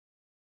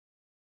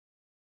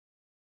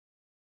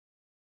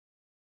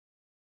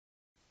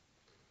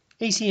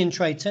ECN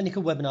Trade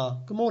Technical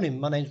Webinar. Good morning,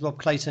 my name is Rob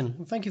Clayton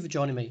and thank you for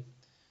joining me.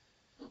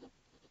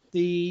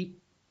 The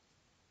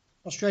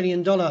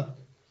Australian dollar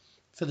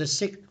for the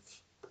 6th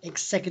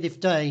consecutive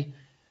day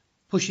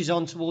pushes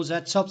on towards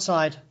that top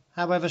side,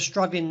 however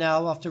struggling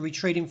now after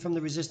retreating from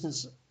the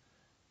resistance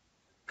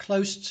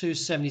close to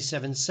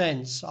 77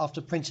 cents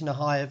after printing a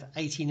high of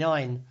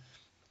 89.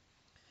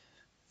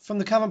 From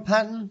the current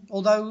pattern,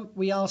 although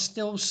we are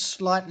still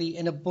slightly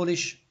in a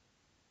bullish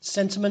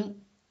sentiment,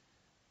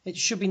 it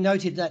should be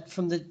noted that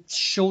from the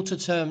shorter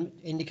term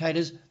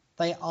indicators,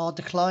 they are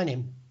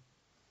declining.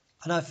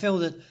 And I feel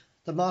that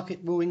the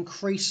market will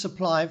increase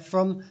supply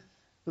from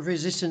the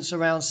resistance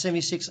around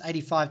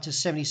 76.85 to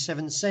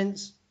 77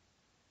 cents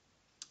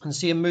and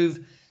see a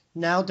move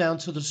now down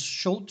to the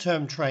short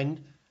term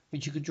trend,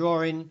 which you could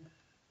draw in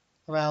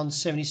around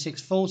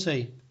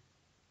 76.40.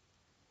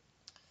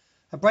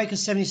 A break of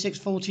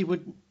 76.40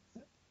 would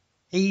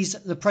ease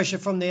the pressure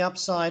from the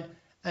upside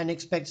and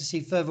expect to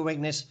see further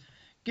weakness,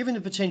 given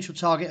the potential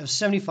target of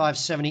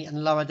 75.70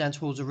 and lower down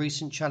towards a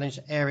recent challenge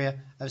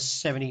area of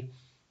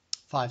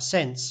 75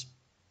 cents.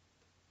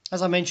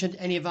 As I mentioned,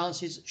 any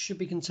advances should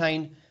be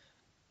contained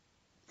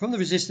from the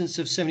resistance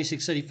of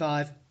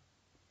 76.35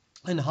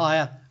 and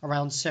higher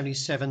around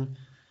 77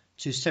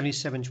 to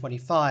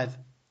 77.25.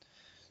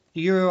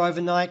 The euro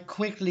overnight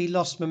quickly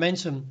lost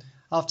momentum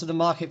after the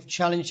market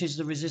challenges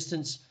the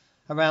resistance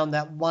around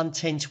that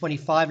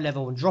 110.25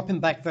 level and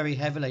dropping back very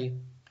heavily.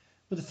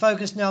 With the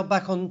focus now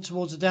back on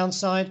towards the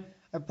downside,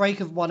 a break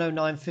of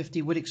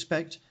 109.50 would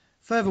expect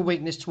further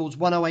weakness towards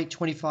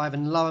 108.25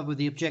 and lower with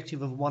the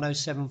objective of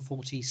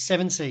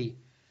 107.40.70.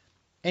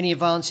 Any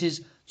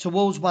advances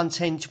towards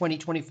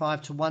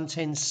 110.20.25 to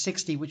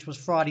 110.60, which was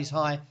Friday's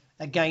high,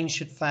 again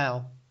should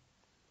fail.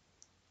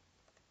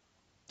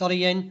 Dollar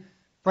yen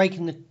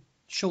breaking the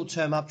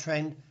short-term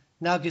uptrend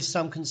now gives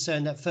some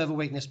concern that further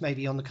weakness may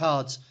be on the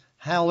cards.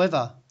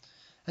 However,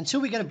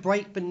 until we get a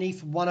break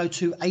beneath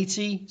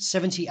 102.80,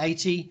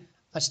 70.80,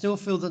 I still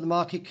feel that the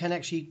market can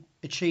actually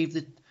achieve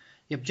the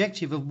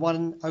objective of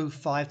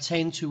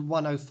 105.10 to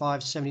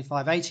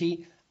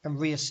 105.75.80 and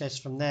reassess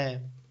from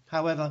there.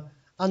 However,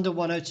 under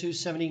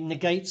 102.70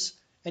 negates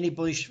any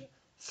bullish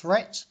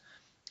threat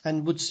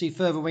and would see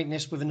further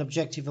weakness with an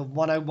objective of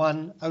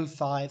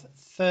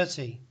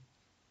 101.05.30.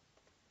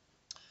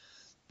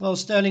 Well,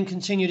 sterling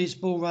continued its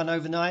bull run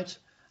overnight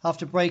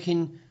after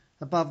breaking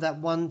above that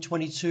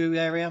 122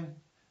 area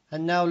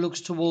and now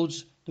looks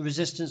towards the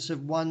resistance of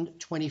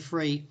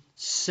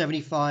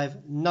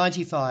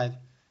 123.75.95,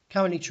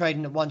 currently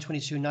trading at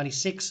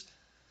 122.96.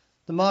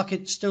 The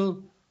market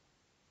still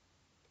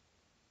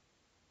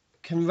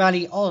can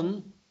rally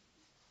on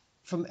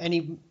from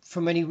any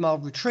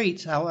mild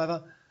retreat,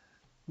 however,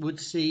 would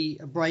see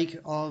a break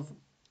of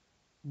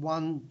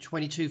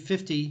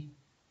 122.50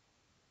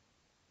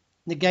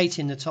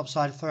 negating the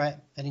topside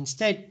threat and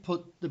instead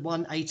put the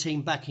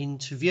 118 back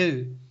into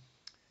view.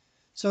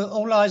 So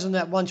all eyes on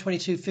that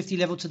 122.50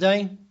 level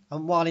today,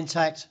 and while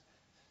intact,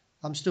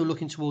 I'm still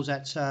looking towards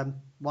that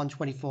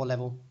 124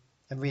 level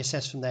and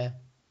reassess from there.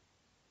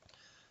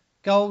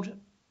 Gold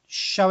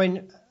showing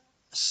a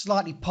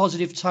slightly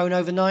positive tone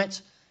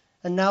overnight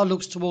and now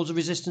looks towards a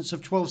resistance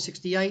of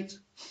 12.68.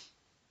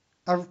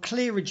 A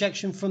clear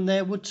rejection from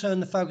there would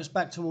turn the focus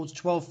back towards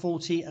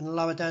 12.40 and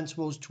lower down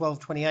towards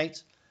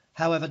 12.28.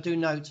 However, do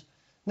note,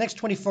 next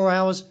 24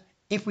 hours,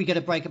 if we get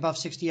a break above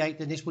 68,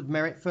 then this would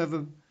merit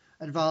further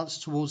advance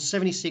towards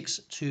 76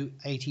 to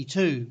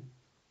 82.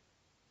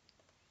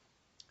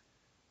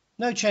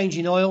 No change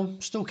in oil,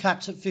 still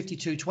capped at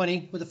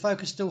 52.20, with the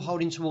focus still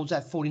holding towards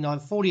that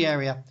 49.40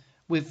 area,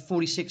 with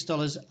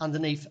 $46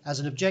 underneath as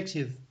an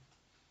objective.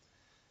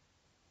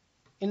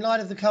 In light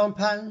of the current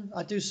pattern,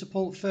 I do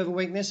support further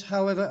weakness.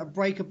 However, a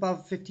break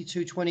above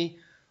 52.20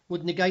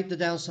 would negate the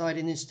downside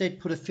and instead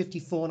put a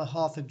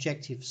 54.5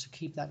 objective. So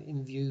keep that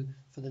in view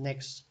for the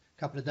next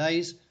couple of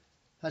days.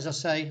 As I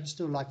say, I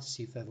still like to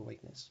see further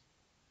weakness.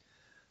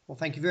 Well,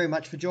 thank you very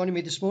much for joining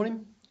me this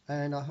morning,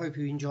 and I hope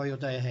you enjoy your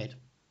day ahead.